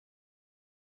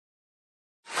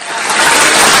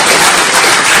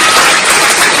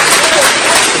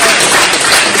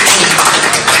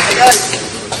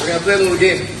play a little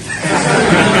game.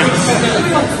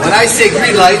 When I say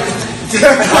green light,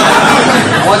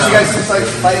 I want you guys to start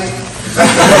fighting.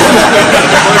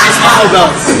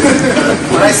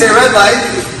 When I say red light,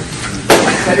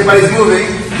 anybody's moving,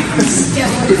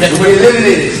 we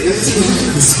eliminate it.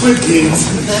 Squid games.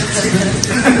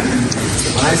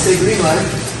 When I say green light,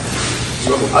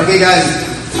 okay guys,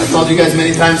 I told you guys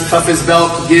many times, toughest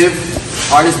belt to give,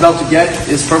 hardest belt to get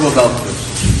is purple belt.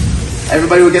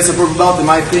 Everybody who gets a purple belt, in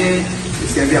my opinion,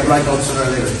 is going to be a black belt sooner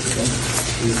or later. Okay?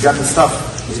 He's got the stuff.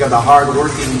 He's got the hard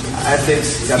working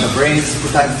ethics. He's got the brains,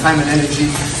 time and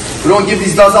energy. We don't give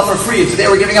these belts out for free.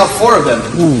 Today we're giving out 4 of them,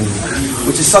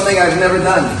 which is something I've never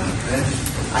done. Okay?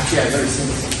 Actually, I've never seen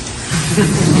it.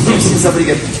 I've seen somebody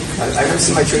get, I've never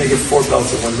seen my trainer get 4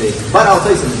 belts in one day. But I'll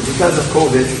tell you something, because of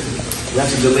COVID, we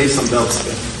have to delay some belts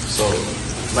again. So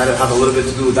it might have a little bit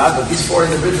to do with that, but these 4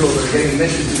 individuals that are getting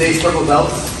mentioned today's purple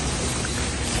belts,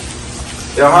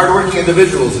 they're hard-working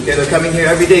individuals, okay? They're coming here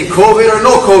every day, COVID or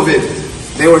no COVID,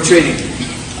 they were training.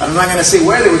 I'm not going to say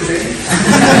where they were training.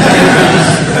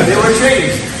 They were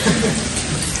training.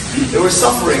 They were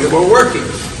suffering, they were working.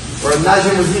 Or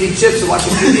Najim was eating chips and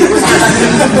watching TV. Where's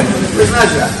Najim? Where's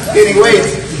Najim? Gaining weight.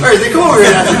 Where is he? Come over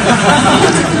here, Najim.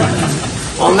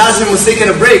 While Najim was taking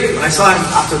a break, when I saw him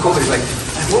after COVID, he's like,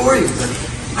 where were you?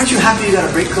 Aren't you happy you got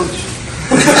a break, coach?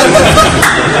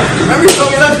 Remember you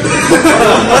told me that?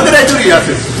 What did I do to you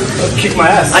after? Kick my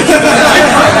ass. I kicked my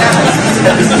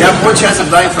ass. You have more chance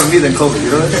of dying from me than COVID, you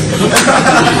know that?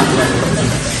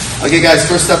 Okay guys,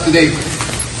 first up today.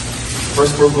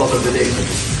 First purple belt of the day.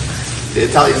 The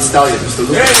Italian stallion, Mr.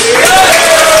 Luca.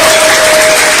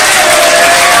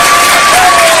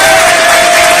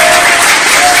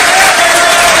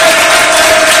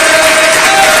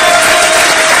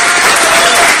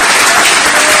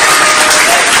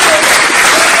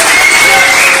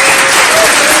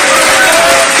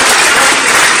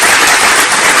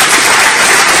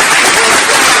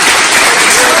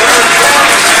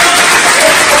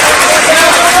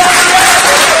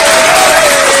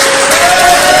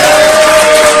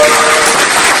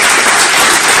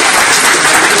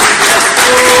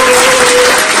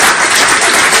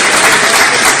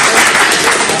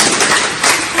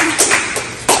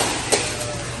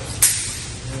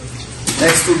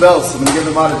 Next 2 belts, I'm going to give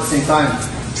them out at the same time.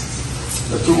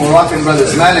 The 2 Moroccan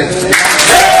brothers, Malik.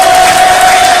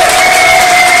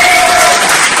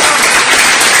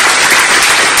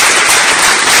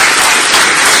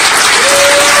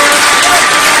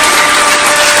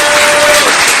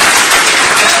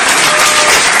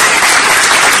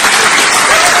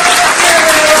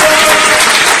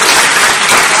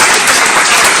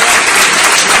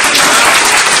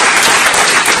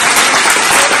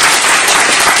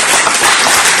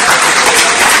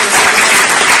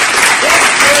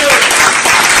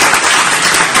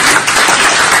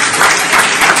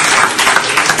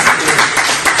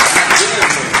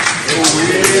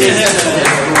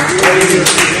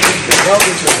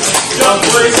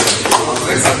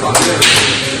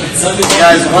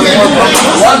 Guys, one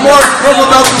more purple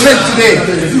belt to win today.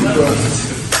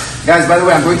 Guys, by the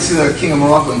way, I'm going to see the King of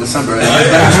Morocco in December.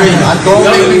 Don't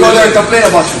make me go there and complain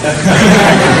about you.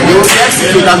 You will be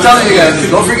executed, I'm telling you guys.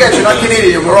 Don't forget, you're not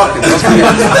Canadian, you're Moroccan. Don't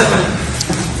forget.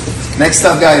 Next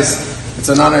up, guys, it's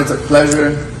an honor, it's a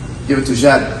pleasure. Give it to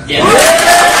Jad. Yeah.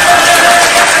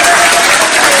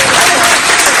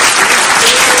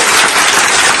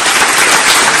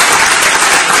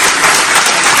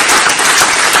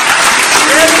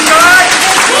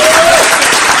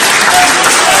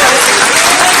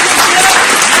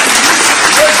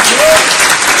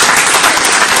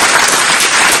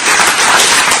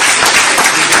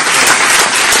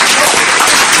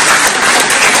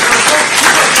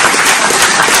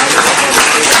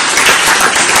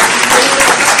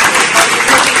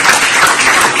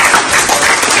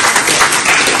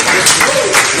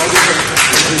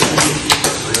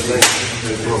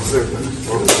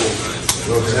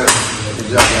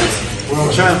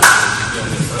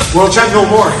 World champ no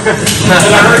more. Guys,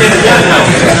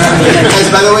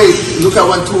 by the way, Luca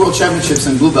won 2 world championships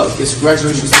in blue belt. Yes,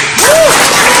 congratulations.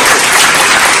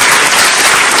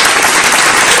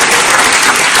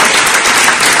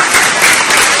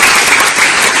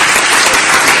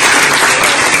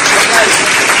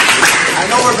 I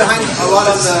know we're behind a lot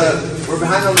on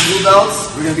the blue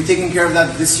belts. We're going to be taking care of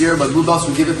that this year, but blue belts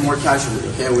we give it more casually,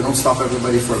 okay? We don't stop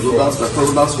everybody for blue belts, but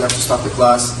purple belts we have to stop the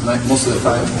class most of the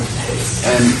time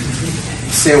and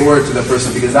say a word to the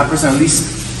person, because that person at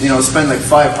least, you know, spent like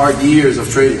 5 hard years of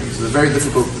training. So it's a very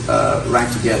difficult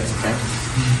rank to get, okay?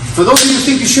 For those of you who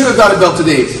think you should have got a belt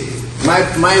today,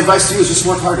 my advice to you is just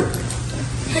work harder.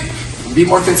 Okay? Be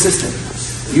more consistent.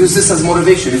 Use this as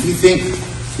motivation. If you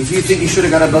think you should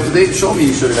have got a belt today, show me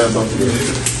you should have got a belt today.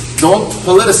 Don't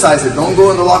politicize it. Don't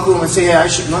go in the locker room and say, "Yeah, I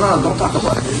should." No, don't talk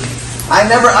about it. I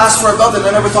never asked for a belt and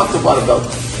I never talked about a belt.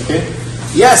 Okay?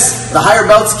 Yes, the higher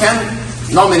belts can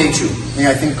nominate you. Yeah,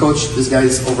 I think, Coach, this guy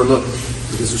is overlooked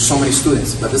because there's so many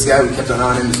students. But this guy, we kept an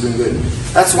eye on him, he's doing good.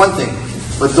 That's one thing.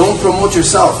 But don't promote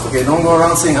yourself. Okay? Don't go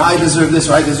around saying, "I deserve this"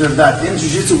 or "I deserve that." In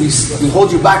Jiu-Jitsu, we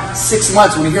hold you back 6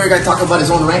 months. When you hear a guy talk about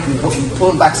his own ranking, we pull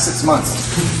him back 6 months.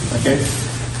 Okay?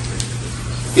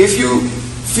 If you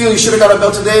feel you should have got a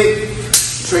belt today,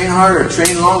 train harder,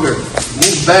 train longer,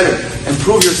 move better,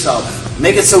 improve yourself.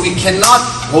 Make it so we cannot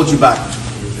hold you back.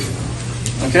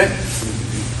 Okay?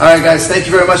 Alright guys, thank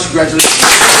you very much.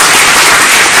 Congratulations.